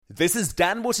This is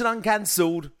Dan Wootton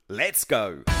Uncancelled. Let's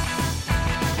go.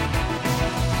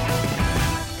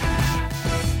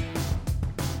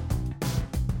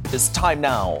 It's time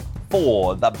now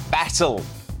for the battle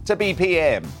to be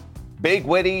PM. Big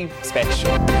Witty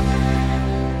Special.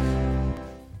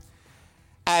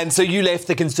 And so you left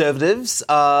the Conservatives,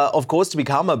 of course, to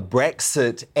become a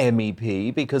Brexit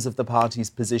MEP because of the party's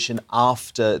position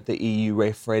after the EU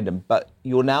referendum. But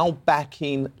you're now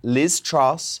backing Liz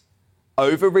Truss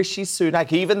over Rishi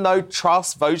Sunak, even though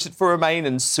Truss voted for Remain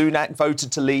and Sunak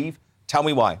voted to leave. Tell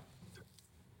me why.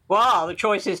 Well, the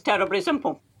choice is terribly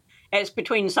simple. It's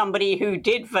between somebody who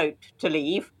did vote to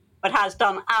leave, but has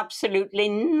done absolutely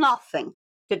nothing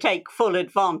to take full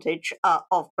advantage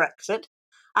of Brexit,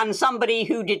 and somebody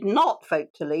who did not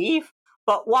vote to leave,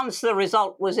 but once the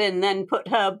result was in, then put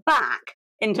her back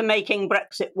into making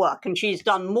Brexit work. And she's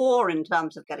done more in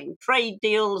terms of getting trade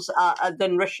deals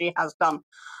than Rishi has done.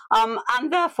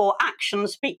 And therefore,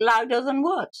 actions speak louder than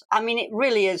words. I mean, it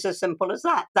really is as simple as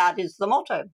that. That is the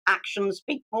motto. Actions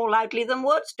speak more loudly than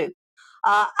words do.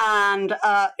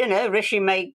 Rishi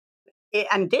may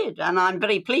and did, and I'm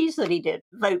very pleased that he did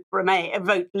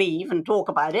vote leave and talk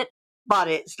about it. But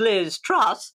it's Liz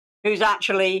Truss who's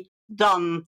actually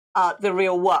done the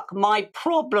real work. My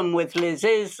problem with Liz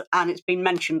is, and it's been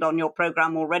mentioned on your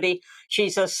programme already,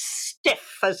 she's as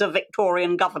stiff as a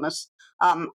Victorian governess,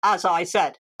 as I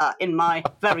said in my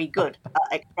very good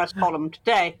Express column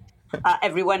today.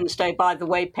 Every Wednesday, by the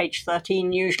way, page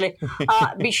 13 usually.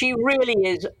 But she really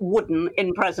is wooden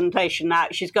in presentation now.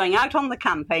 She's going out on the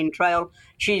campaign trail.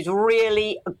 She's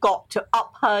really got to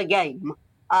up her game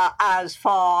as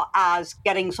far as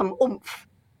getting some oomph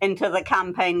into the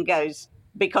campaign goes,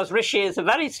 because Rishi is a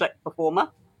very slick performer.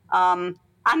 And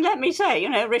let me say,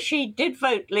 Rishi did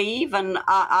vote leave, and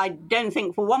I don't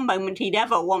think for one moment he'd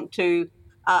ever want to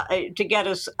get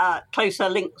us closer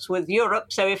links with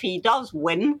Europe. So if he does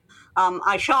win,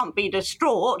 I shan't be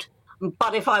distraught.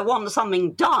 But if I want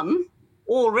something done,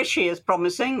 all Rishi is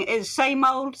promising is same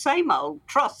old, same old.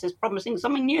 Truss is promising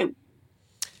something new.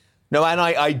 No, and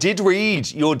I did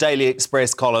read your Daily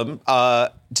Express column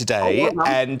today,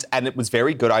 and it was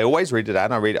very good. I always read it,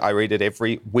 and I read it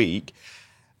every week.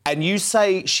 And you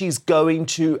say she's going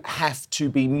to have to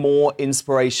be more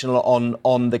inspirational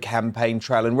on the campaign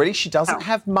trail. And really, she doesn't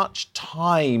have much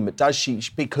time, does she?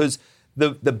 Because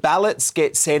the ballots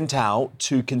get sent out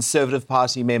to Conservative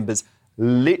Party members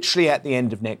literally at the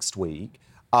end of next week.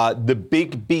 The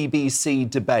big BBC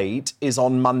debate is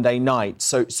on Monday night.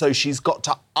 So she's got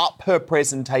to up her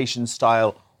presentation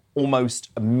style almost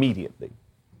immediately.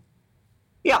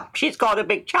 Yeah, she's got a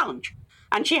big challenge.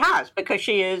 And she has, because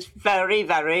she is very,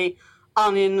 very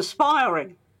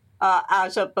uninspiring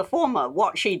as a performer.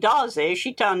 What she does is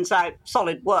she turns out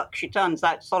solid work. She turns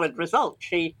out solid results.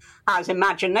 She has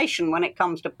imagination when it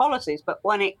comes to policies. But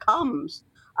when it comes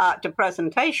to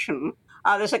presentation,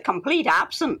 there's a complete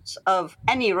absence of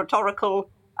any rhetorical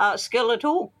skill at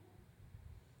all.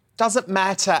 Does it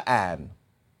matter, Anne?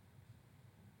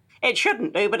 It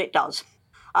shouldn't do, but it does.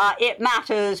 It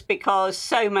matters because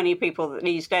so many people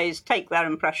these days take their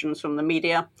impressions from the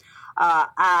media,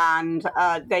 and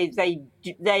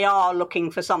they are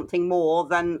looking for something more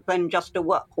than just a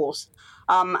workhorse.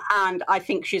 And I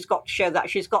think she's got to show that.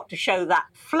 She's got to show that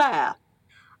flair.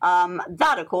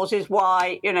 That, of course, is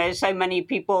why so many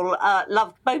people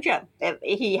loved Bojo.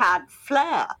 He had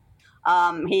flair.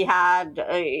 He had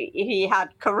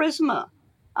charisma.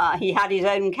 He had his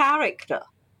own character.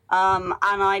 And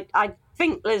I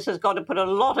think Liz has got to put a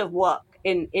lot of work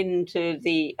into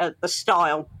the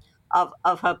style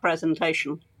of her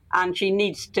presentation, and she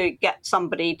needs to get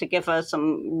somebody to give her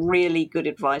some really good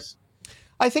advice.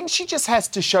 I think she just has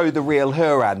to show the real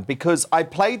her, Anne, because I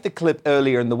played the clip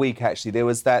earlier in the week, actually. There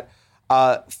was that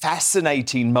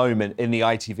fascinating moment in the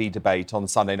ITV debate on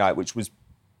Sunday night, which was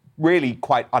really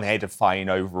quite unedifying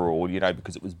overall,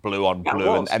 because it was blue on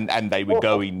blue, and they were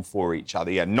going for each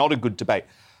other. Yeah, not a good debate.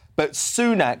 But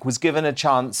Sunak was given a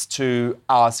chance to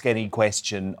ask any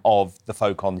question of the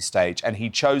folk on stage, and he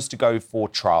chose to go for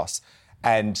Truss.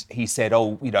 And he said,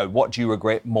 what do you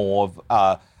regret more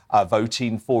of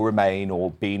voting for Remain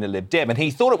or being a Lib Dem? And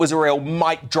he thought it was a real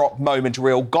mic drop moment, a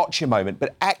real gotcha moment.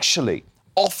 But actually,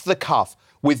 off the cuff,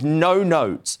 with no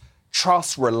notes,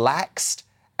 Truss relaxed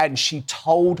and she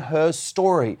told her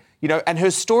story. And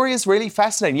her story is really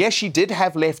fascinating. Yes, she did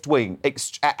have left-wing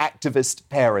activist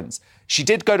parents. She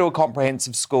did go to a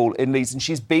comprehensive school in Leeds, and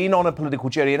she's been on a political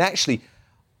journey. And actually,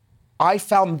 I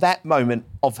found that moment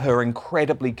of her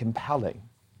incredibly compelling.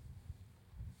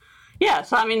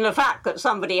 Yes, I mean, the fact that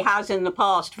somebody has in the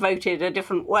past voted a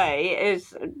different way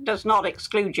does not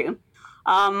exclude you.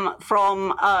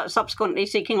 from subsequently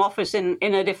seeking office in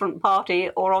a different party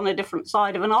or on a different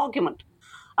side of an argument.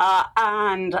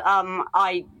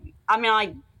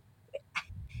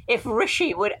 If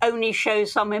Rishi would only show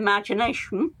some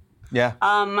imagination, Yeah.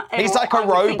 He's like a I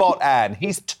would think robot, Anne.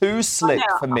 He's too slick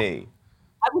for know. me.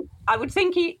 I would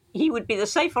think he would be the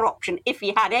safer option if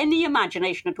he had any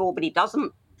imagination at all, but he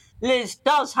doesn't. Liz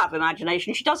does have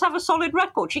imagination. She does have a solid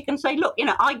record. She can say, look,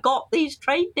 I got these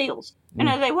trade deals.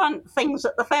 They weren't things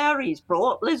that the fairies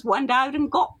brought. Liz went out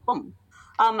and got them.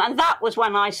 And that was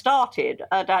when I started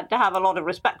to have a lot of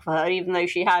respect for her, even though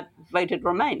she had voted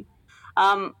Remain.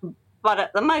 But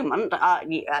at the moment,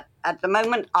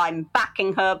 I'm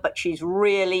backing her, but she's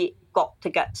really got to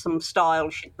get some style.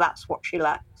 That's what she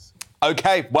lacks.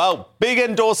 OK, well, big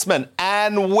endorsement.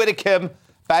 Anne Widdecombe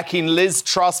backing Liz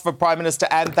Truss for Prime Minister.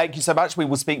 Anne, thank you so much. We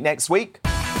will speak next week.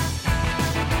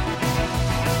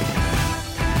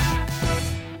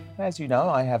 As you know,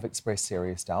 I have expressed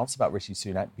serious doubts about Rishi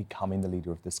Sunak becoming the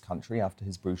leader of this country after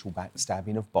his brutal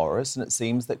backstabbing of Boris, and it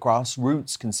seems that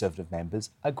grassroots Conservative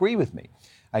members agree with me.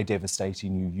 A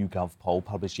devastating new YouGov poll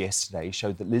published yesterday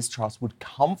showed that Liz Truss would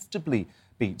comfortably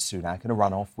beat Sunak in a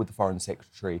runoff with the Foreign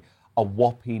Secretary, a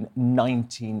whopping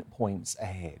 19 points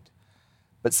ahead.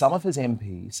 But some of his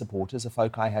MP supporters are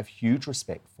folk I have huge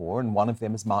respect for, and one of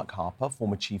them is Mark Harper,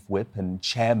 former Chief Whip and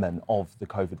chairman of the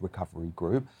COVID recovery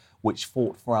group, which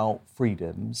fought for our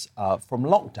freedoms from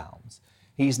lockdowns.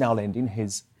 He's now lending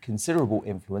his considerable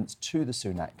influence to the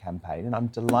Sunak campaign, and I'm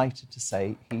delighted to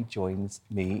say he joins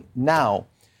me now.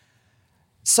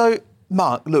 So,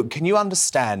 Mark, look, can you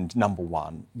understand, number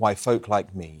one, why folk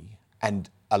like me and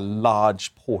a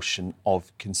large portion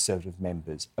of Conservative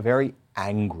members are very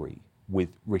angry with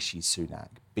Rishi Sunak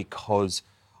because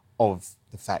of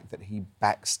the fact that he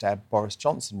backstabbed Boris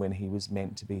Johnson when he was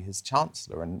meant to be his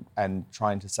Chancellor and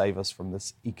trying to save us from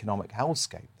this economic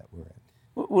hellscape that we're in?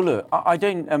 Well, look, I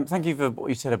don't... thank you for what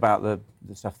you said about the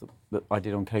stuff that I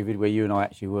did on COVID, where you and I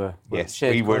actually were yes,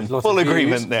 we were in full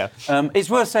agreement there. It's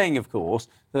worth saying, of course,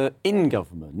 that in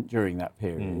government during that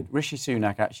period, Rishi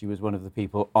Sunak actually was one of the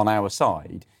people on our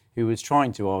side who was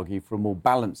trying to argue for a more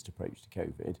balanced approach to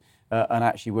COVID. And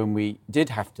actually, when we did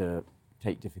have to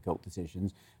take difficult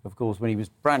decisions, of course, when he was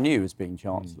brand new as being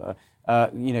Chancellor,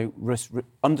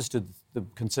 understood the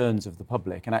concerns of the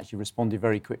public and actually responded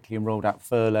very quickly and rolled out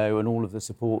furlough and all of the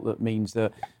support that means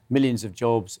that millions of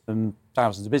jobs and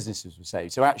thousands of businesses were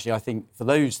saved. So actually, I think for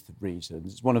those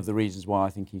reasons, it's one of the reasons why I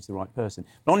think he's the right person.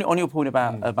 But on your point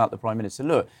about the Prime Minister,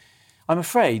 look, I'm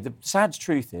afraid the sad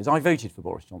truth is I voted for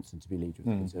Boris Johnson to be leader of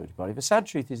the Conservative Party. The sad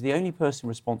truth is the only person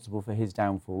responsible for his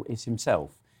downfall is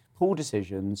himself. Poor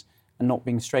decisions and not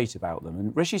being straight about them.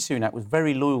 And Rishi Sunak was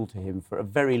very loyal to him for a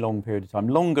very long period of time,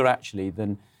 longer actually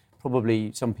than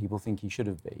probably some people think he should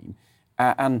have been.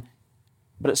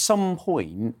 But at some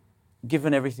point,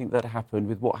 given everything that happened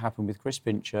with Chris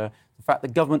Pincher, the fact the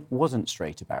government wasn't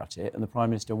straight about it and the Prime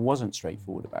Minister wasn't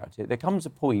straightforward about it, there comes a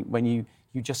point when you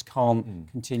just can't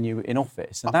continue in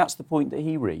office. And that's the point that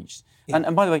he reached. Yeah.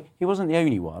 And by the way, he wasn't the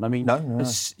only one. I mean, a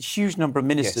huge number of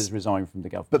ministers resigned from the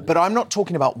government. But I'm not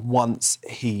talking about once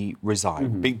he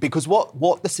resigned, because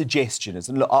what the suggestion is,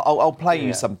 and look, I'll play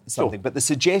you something, sure. But the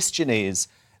suggestion is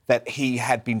that he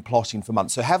had been plotting for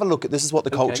months. So have a look at this is what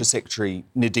the Culture Secretary,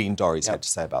 Nadine Dorries, had to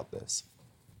say about this.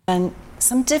 And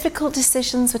some difficult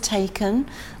decisions were taken,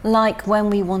 like when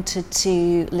we wanted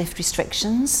to lift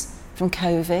restrictions from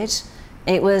COVID.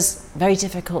 It was very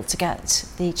difficult to get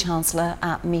the Chancellor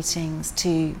at meetings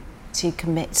to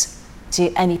commit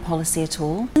to any policy at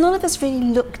all. None of us really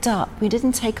looked up. We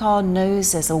didn't take our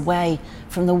noses away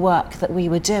from the work that we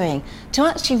were doing to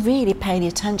actually really pay the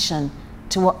attention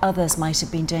to what others might have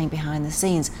been doing behind the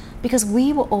scenes, because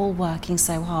we were all working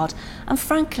so hard. And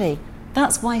frankly,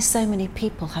 that's why so many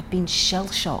people have been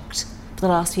shell-shocked for the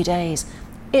last few days.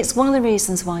 It's one of the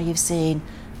reasons why you've seen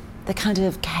the kind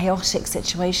of chaotic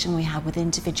situation we have with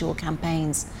individual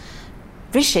campaigns.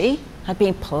 Rishi had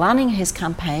been planning his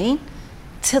campaign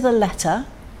to the letter,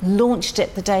 launched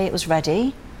it the day it was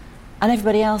ready, and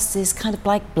everybody else is kind of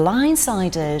like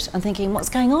blindsided and thinking, what's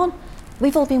going on?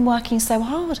 We've all been working so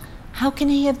hard. How can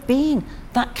he have been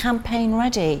that campaign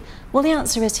ready? Well, the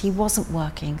answer is he wasn't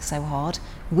working so hard.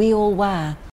 We all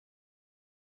were.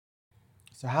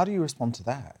 So how do you respond to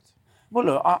that? Well,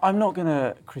 look, I'm not going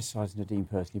to criticise Nadine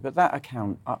personally, but that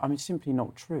account, it's simply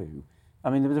not true. I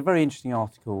mean, there was a very interesting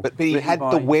article. But he had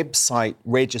the website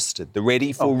registered, the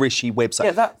Ready for Rishi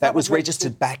website. Yeah, that was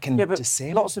registered back in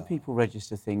December. Lots of people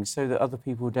register things so that other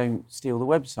people don't steal the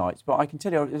websites. But I can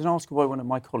tell you, there's an article by one of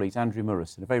my colleagues, Andrew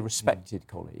Murrison, a very respected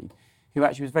colleague, who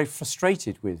actually was very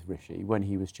frustrated with Rishi when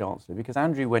he was Chancellor, because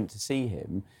Andrew went to see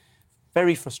him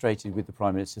very frustrated with the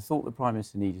Prime Minister, thought the Prime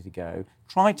Minister needed to go,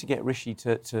 tried to get Rishi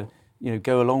to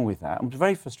go along with that, and was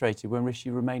very frustrated when Rishi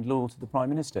remained loyal to the Prime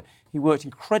Minister. He worked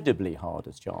incredibly hard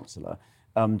as Chancellor,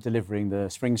 delivering the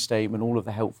spring statement, all of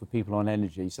the help for people on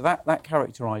energy. So that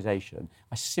characterisation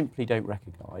I simply don't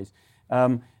recognise.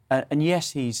 And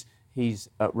yes, he's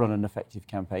run an effective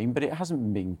campaign, but it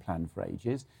hasn't been planned for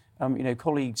ages.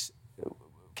 Colleagues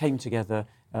came together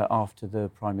after the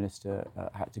Prime Minister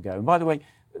had to go. And by the way,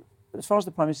 as far as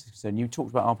the Prime Minister is concerned, you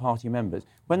talked about our party members.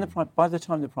 By the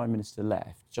time the Prime Minister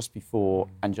left, just before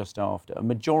and just after, a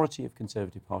majority of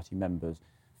Conservative Party members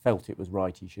felt it was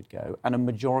right he should go, and a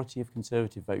majority of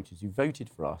Conservative voters who voted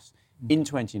for us in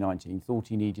 2019 thought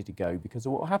he needed to go because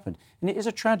of what happened. And it is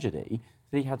a tragedy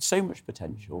that he had so much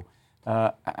potential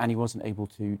and he wasn't able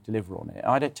to deliver on it.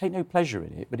 I don't take no pleasure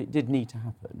in it, but it did need to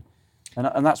happen.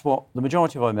 And that's what the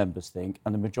majority of our members think,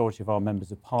 and the majority of our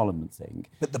members of Parliament think.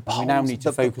 But the polls, we now need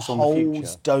to focus on the future.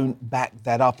 Polls don't back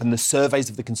that up, and the surveys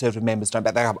of the Conservative members don't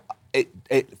back that up.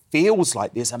 It feels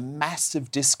like there's a massive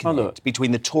disconnect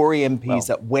between the Tory MPs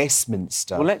at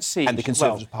Westminster and the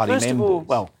Conservative Party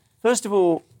members. First of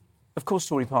all, of course,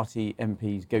 Tory party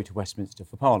MPs go to Westminster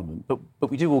for Parliament, but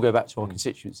we do all go back to our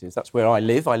constituencies. That's where I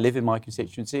live. I live in my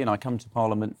constituency, and I come to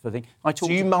Parliament for things. So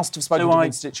you must have spoken to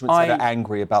constituents that are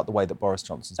angry about the way that Boris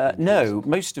Johnson's been No,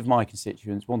 most of my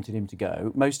constituents wanted him to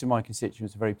go. Most of my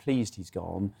constituents are very pleased he's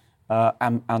gone,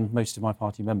 and most of my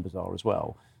party members are as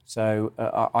well. So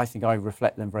I think I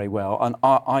reflect them very well. And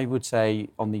I would say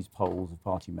on these polls of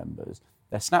party members,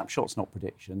 they're snapshots, not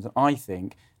predictions. And I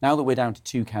think now that we're down to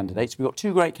two candidates, we've got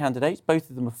two great candidates. Both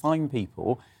of them are fine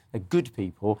people. They're good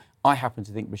people. I happen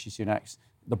to think Rishi Sunak's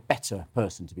the better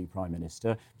person to be Prime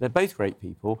Minister. They're both great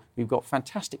people. We've got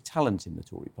fantastic talent in the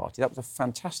Tory party. That was a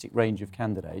fantastic range of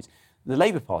candidates. The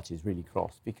Labour Party is really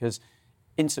cross because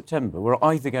in September we're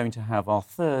either going to have our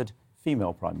third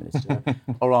female Prime Minister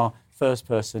or our first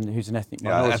person who's an ethnic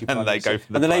minority Prime Minister.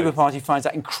 And the Labour Party finds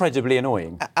that incredibly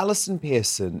annoying. Alison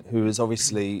Pearson, who is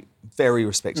obviously very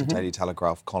respected Daily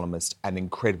Telegraph columnist and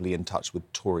incredibly in touch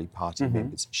with Tory party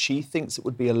members, she thinks it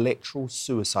would be electoral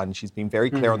suicide, and she's been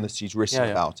very clear on this, she's written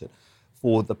about it,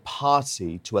 for the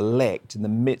party to elect, in the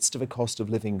midst of a cost of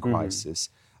living crisis,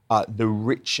 the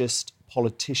richest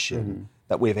politician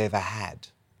that we've ever had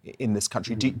in this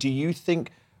country. Do you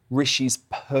think Rishi's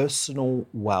personal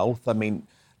wealth, I mean,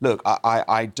 look,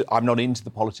 I'm not into the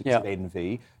politics of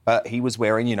envy, but he was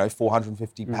wearing,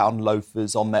 £450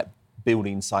 loafers on that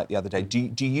building site the other day.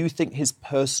 Do you think his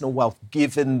personal wealth,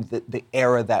 given the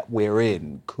era that we're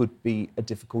in, could be a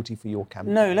difficulty for your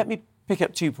campaign? No, let me pick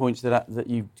up 2 points that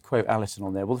you quote Alison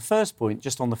on there. Well, the first point,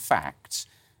 just on the facts,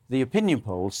 the opinion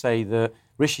polls say that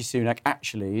Rishi Sunak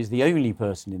actually is the only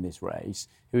person in this race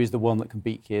who is the one that can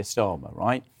beat Keir Starmer,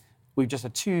 right? We've just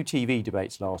had 2 TV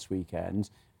debates last weekend,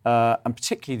 and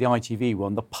particularly the ITV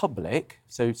one, the public,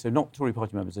 so not Tory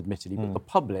party members admittedly, but the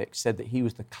public said that he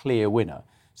was the clear winner.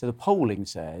 So the polling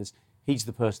says he's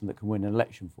the person that can win an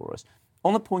election for us.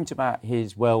 On the point about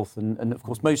his wealth, and of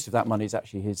course most of that money is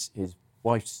actually his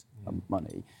wife's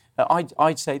money,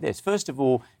 I'd say this. First of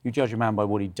all, you judge a man by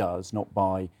what he does, not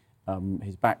by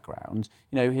his background.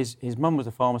 His mum was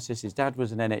a pharmacist, his dad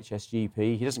was an NHS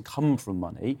GP, he doesn't come from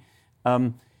money.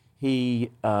 He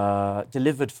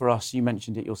delivered for us, you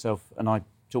mentioned it yourself, and I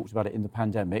talked about it in the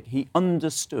pandemic. He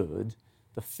understood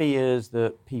the fears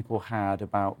that people had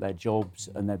about their jobs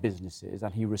and their businesses,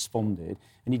 and he responded.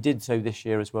 And he did so this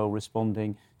year as well,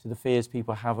 responding to the fears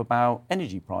people have about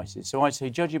energy prices. So I'd say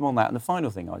judge him on that. And the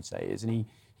final thing I'd say is, and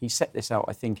he set this out,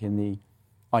 I think, in the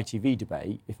ITV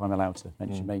debate, if I'm allowed to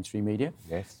mention mainstream media.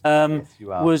 Yes,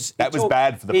 you are. Was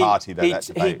bad for the party, though, that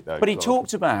debate. But he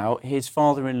talked about his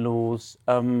father-in-law's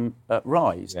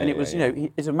rise. And it was,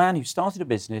 he is a man who started a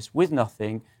business with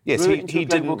nothing. Yes, he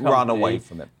didn't run away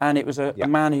from it. And it was a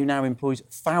man who now employs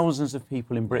thousands of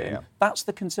people in Britain. That's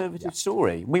the Conservative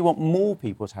story. We want more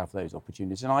people to have those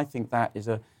opportunities. And I think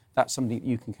that's something that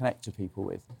you can connect to people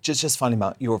with. Just finally,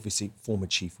 Mark, you're obviously former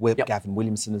Chief Whip. Gavin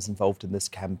Williamson is involved in this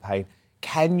campaign.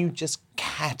 Can you just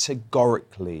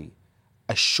categorically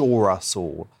assure us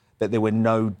all that there were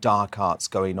no dark arts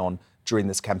going on during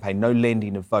this campaign, no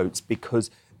lending of votes?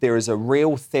 Because there is a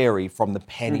real theory from the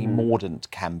Penny Mordaunt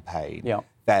campaign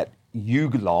that you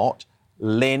lot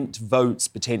lent votes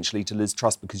potentially to Liz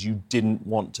Truss because you didn't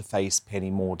want to face Penny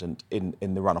Mordaunt in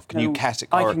the runoff. Can you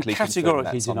categorically I can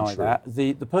categorically deny untrue? that.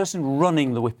 The person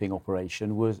running the whipping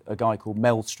operation was a guy called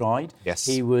Mel Stride. Yes.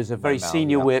 He was a very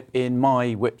senior whip in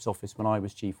my whip's office when I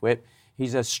was Chief Whip.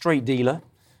 He's a straight dealer.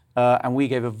 And we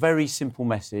gave a very simple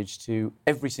message to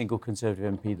every single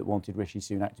Conservative MP that wanted Rishi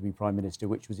Sunak to be Prime Minister,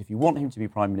 which was if you want him to be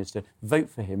Prime Minister, vote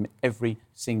for him every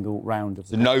single round of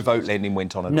the So no vote lending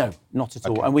went on at all? No, not at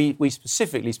all. And we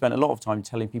specifically spent a lot of time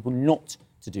telling people not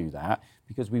to do that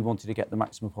because we wanted to get the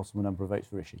maximum possible number of votes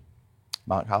for Rishi.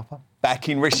 Mark Harper,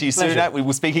 backing Rishi Pleasure. Sunak. We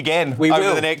will speak again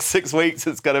over the next 6 weeks.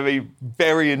 It's going to be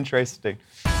very interesting.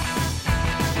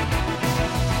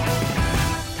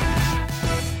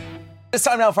 It's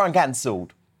time now for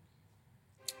Uncancelled.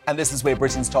 And this is where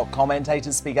Britain's top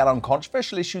commentators speak out on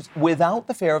controversial issues without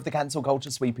the fear of the cancel culture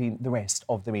sweeping the rest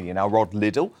of the media. Now, Rod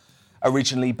Liddell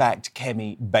originally backed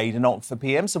Kemi Badenoch for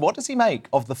PM. So what does he make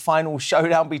of the final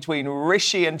showdown between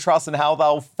Rishi and Truss and how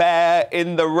they'll fare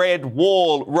in the red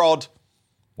wall? Rod,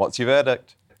 what's your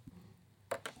verdict?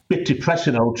 Bit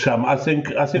depressing, old chum. I think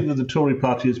that the Tory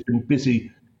party has been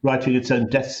busy writing its own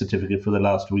death certificate for the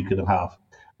last week and a half.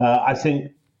 I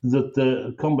think that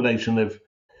the combination of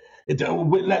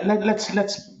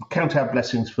let's count our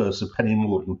blessings first. That Penny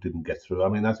Mordaunt didn't get through. I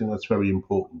mean, I think that's very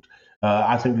important.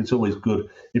 I think it's always good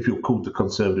if you're called the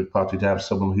Conservative Party to have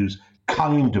someone who's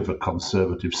kind of a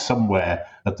Conservative somewhere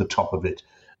at the top of it.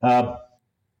 But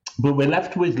we're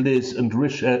left with Liz and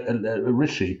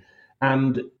Rishi,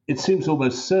 and it seems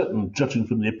almost certain, judging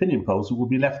from the opinion polls, that we'll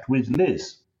be left with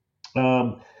Liz.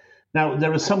 Now,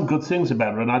 there are some good things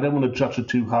about her, and I don't want to judge her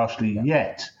too harshly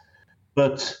yet,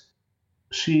 but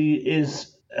she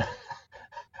is,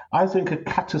 I think, a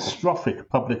catastrophic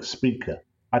public speaker.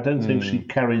 I don't think she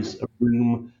carries a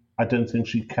room. I don't think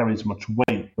she carries much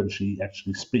weight when she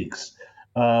actually speaks.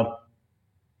 I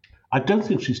don't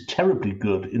think she's terribly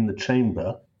good in the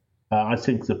chamber. I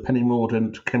think that Penny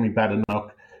Mordaunt, Kemi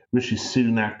Badenoch, Rishi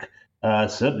Sunak,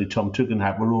 certainly Tom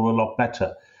Tugendhat were all a lot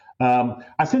better.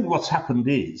 I think what's happened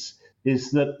is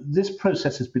that this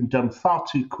process has been done far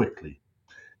too quickly.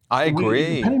 I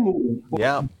agree. Penny Mordaunt,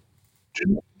 Yeah.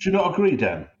 Do you not agree,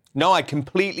 Dan? No, I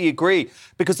completely agree.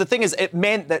 Because the thing is, it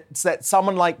meant that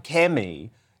someone like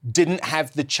Kemi didn't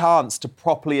have the chance to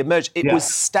properly emerge. It was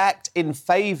stacked in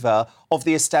favour of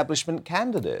the establishment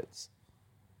candidates.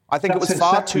 I think it was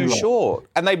far too short.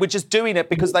 And they were just doing it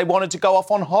because they wanted to go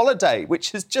off on holiday,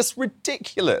 which is just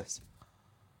ridiculous.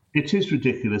 It is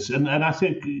ridiculous. And I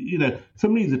think, for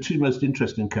me, the two most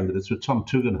interesting candidates were Tom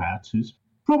Tugendhat, who's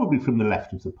probably from the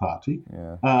left of the party,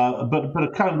 but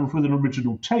a kind of with an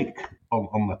original take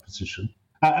on that position.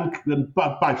 And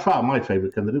by far, my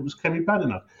favourite candidate was Kemi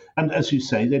Badenoch. And as you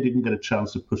say, they didn't get a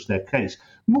chance to push their case.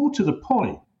 More to the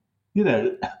point,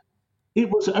 it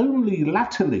was only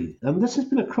latterly, and this has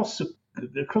been across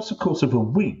the course of a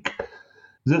week,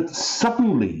 that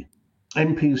suddenly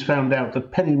MPs found out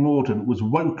that Penny Mordaunt was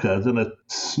woker than a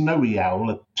snowy owl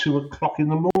at 2:00 in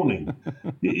the morning.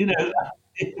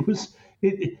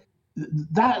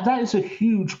 That is a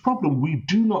huge problem. We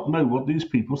do not know what these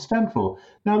people stand for.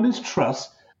 Now, Liz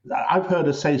Truss, I've heard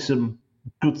her say some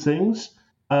good things.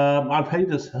 I've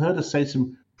heard her say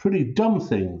some pretty dumb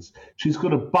things. She's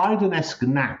got a Biden-esque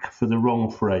knack for the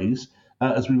wrong phrase,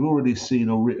 as we've already seen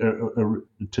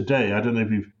today. I don't know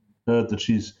if you've heard that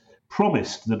she's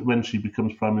promised that when she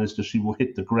becomes Prime Minister, she will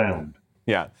hit the ground.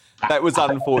 Yeah, that was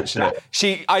unfortunate.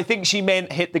 I think she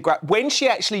meant hit the ground. When she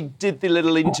actually did the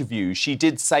little interview, she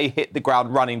did say hit the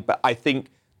ground running, but I think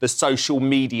the social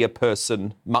media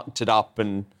person mucked it up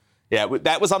and,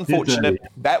 that was unfortunate.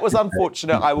 That was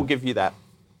unfortunate, I will give you that.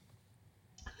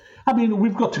 I mean,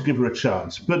 we've got to give her a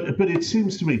chance, but it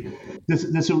seems to me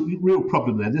there's a real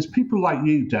problem there. There's people like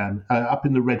you, Dan, up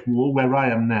in the Red Wall, where I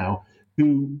am now,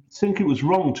 who think it was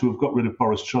wrong to have got rid of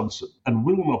Boris Johnson and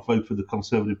will not vote for the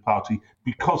Conservative Party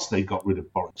because they got rid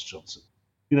of Boris Johnson.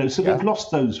 So they've lost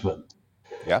those votes.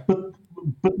 Yeah. But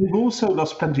they've also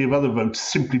lost plenty of other votes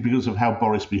simply because of how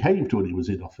Boris behaved when he was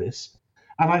in office.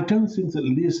 And I don't think that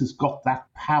Liz has got that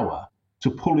power to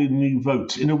pull in new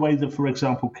votes in a way that, for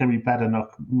example, Kemi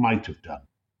Badenoch might have done.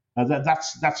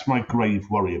 That's my grave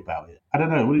worry about it. I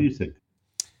don't know. What do you think?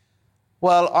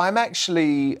 Well, I'm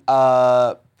actually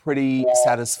pretty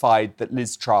satisfied that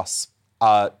Liz Truss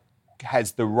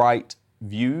has the right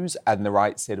views and the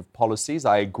right set of policies.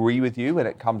 I agree with you when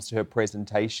it comes to her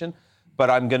presentation, but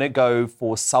I'm going to go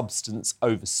for substance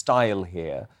over style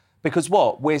here. Because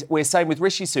what we're saying with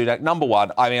Rishi Sunak, number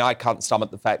one, I mean, I can't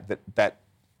stomach the fact that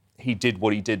he did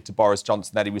what he did to Boris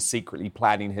Johnson, that he was secretly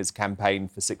planning his campaign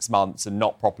for 6 months and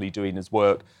not properly doing his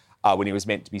work when he was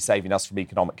meant to be saving us from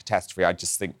economic catastrophe. I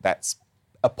just think that's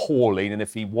appalling. And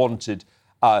if he wanted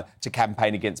to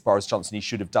campaign against Boris Johnson, he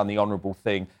should have done the honourable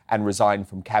thing and resigned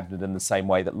from cabinet in the same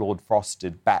way that Lord Frost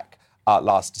did back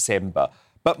last December.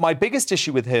 But my biggest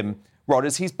issue with him Rod,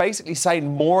 is he's basically saying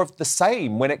more of the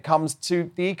same when it comes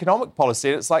to the economic policy.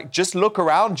 And it's like, just look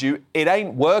around you, it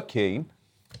ain't working.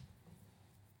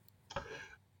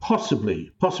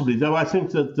 Possibly. Though I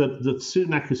think that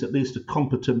Sunak is at least a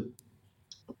competent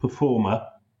performer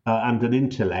and an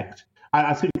intellect.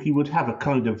 I think he would have a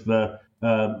kind of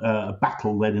a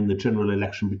battle then in the general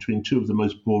election between two of the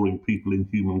most boring people in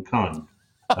humankind,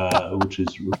 which is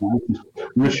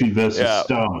Rishi versus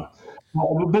Starmer.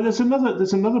 But there's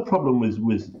another problem with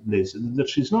Liz, that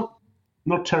she's not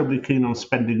terribly keen on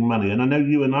spending money. And I know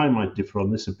you and I might differ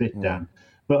on this a bit, Dan.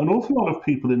 But an awful lot of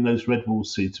people in those red wall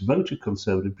seats voted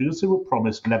Conservative because they were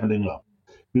promised levelling up,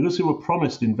 because they were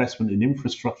promised investment in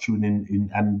infrastructure and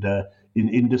in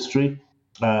industry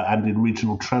and in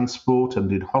regional transport and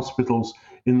in hospitals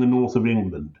in the north of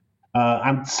England.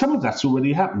 And some of that's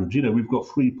already happened. You know, we've got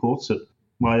free ports at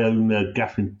my own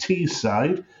Gaffin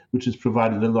Teesside, which has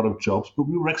provided a lot of jobs, but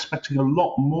we were expecting a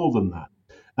lot more than that.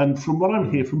 And from what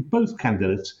I'm hearing from both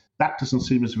candidates, that doesn't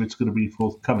seem as if it's going to be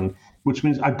forthcoming, which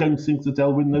means I don't think that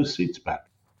they'll win those seats back.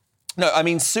 No, I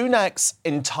mean, Sunak's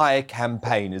entire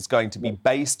campaign is going to be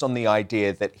based on the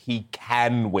idea that he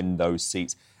can win those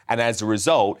seats. And as a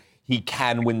result, he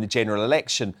can win the general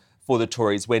election for the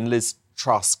Tories when Liz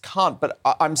Truss can't. But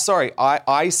I'm sorry,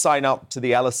 I sign up to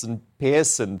the Alison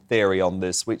Pearson theory on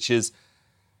this, which is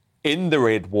in the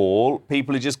red wall,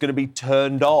 people are just going to be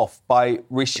turned off by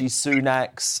Rishi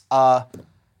Sunak's,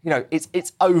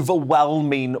 it's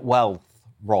overwhelming wealth,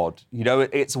 Rod. You know,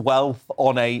 it's wealth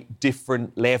on a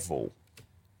different level.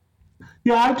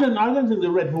 Yeah, I don't think the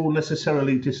red wall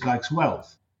necessarily dislikes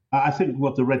wealth. I think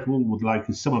what the red wall would like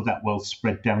is some of that wealth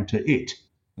spread down to it.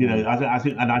 You know, I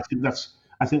think that's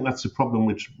the problem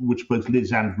which both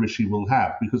Liz and Rishi will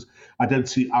have, because I don't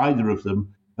see either of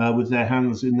them with their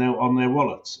hands on their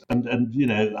wallets, and you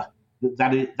know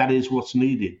that is what's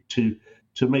needed to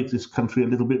make this country a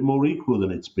little bit more equal than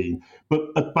it's been.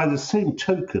 But by the same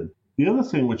token, the other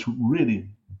thing which really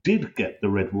did get the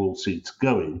red wall seats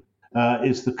going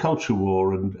is the culture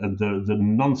war and the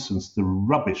nonsense, the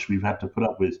rubbish we've had to put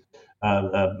up with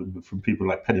from people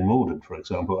like Penny Mordaunt, for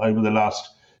example, over the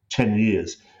last 10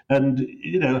 years. And,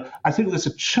 you know, I think there's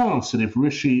a chance that if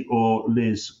Rishi or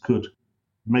Liz could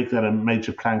make that a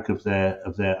major plank of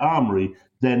their armoury,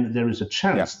 then there is a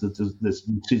chance that there's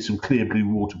you see some clear blue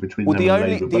water between them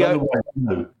and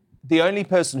Labour. The only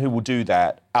person who will do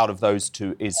that out of those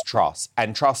two is Truss.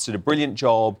 And Truss did a brilliant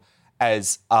job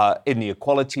as in the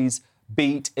equalities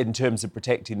beat in terms of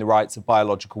protecting the rights of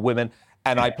biological women.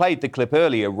 And I played the clip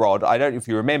earlier, Rod. I don't know if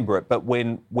you remember it, but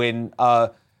when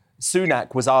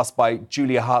Sunak was asked by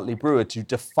Julia Hartley-Brewer to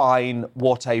define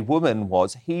what a woman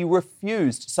was, he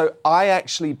refused. So I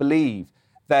actually believe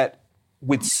that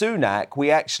with Sunak,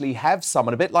 we actually have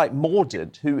someone a bit like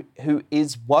Mordaunt who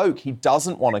is woke. He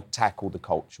doesn't want to tackle the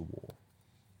culture war.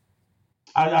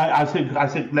 I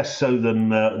think less so than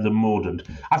Mordaunt.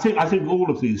 I think all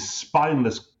of these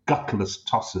spineless, gutless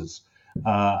tossers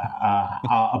are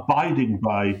abiding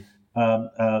by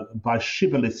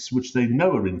shibboleths which they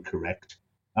know are incorrect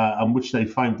and which they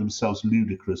find themselves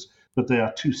ludicrous, but they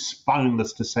are too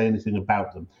spineless to say anything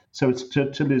about them. So it's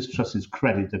to Liz Truss's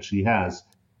credit that she has,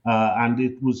 and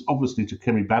it was obviously to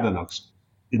Kemi Badenoch's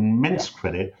immense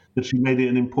credit that she made it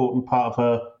an important part of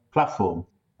her platform.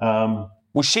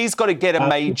 Well, she's got to get a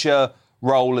major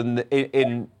role in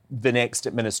the next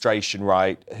administration,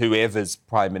 right? Whoever's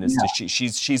prime minister,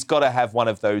 she's got to have one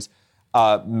of those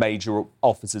major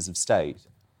offices of state.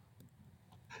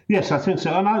 Yes, I think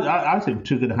so, and I think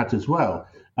Tugendhat as well.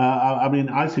 I mean,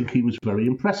 I think he was very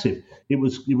impressive. It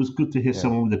was good to hear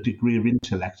someone with a degree of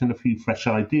intellect and a few fresh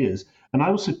ideas. And I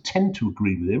also tend to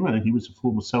agree with him. And he was a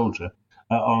former soldier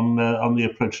on the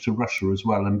approach to Russia as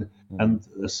well, and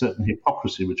a certain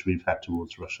hypocrisy which we've had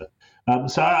towards Russia.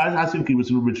 So I think he was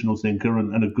an original thinker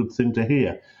and a good thing to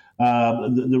hear.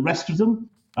 The rest of them,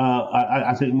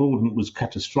 I think Mordaunt was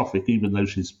catastrophic, even though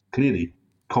she's clearly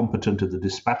competent at the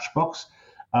dispatch box.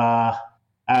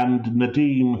 And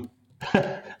Nadeem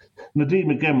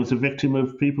again was a victim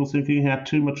of people thinking he had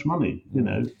too much money. You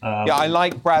know. I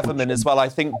like Braverman as well. I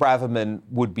think Braverman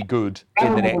would be good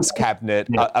in the next cabinet,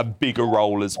 a bigger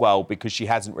role as well, because she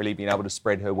hasn't really been able to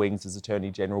spread her wings as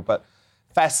Attorney General. But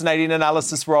fascinating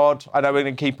analysis, Rod. I know we're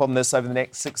going to keep on this over the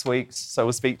next 6 weeks, so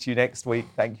we'll speak to you next week.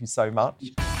 Thank you so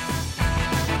much.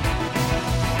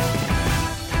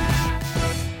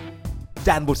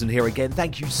 Dan Wootton here again.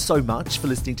 Thank you so much for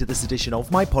listening to this edition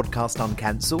of my podcast,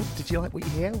 Uncancelled. Did you like what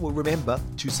you hear? Well, remember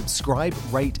to subscribe,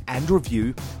 rate and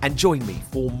review, and join me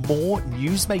for more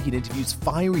news-making interviews,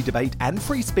 fiery debate and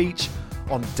free speech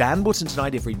on Dan Wootton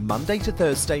Tonight every Monday to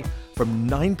Thursday from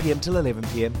 9 p.m. till 11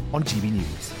 p.m. on GB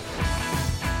News.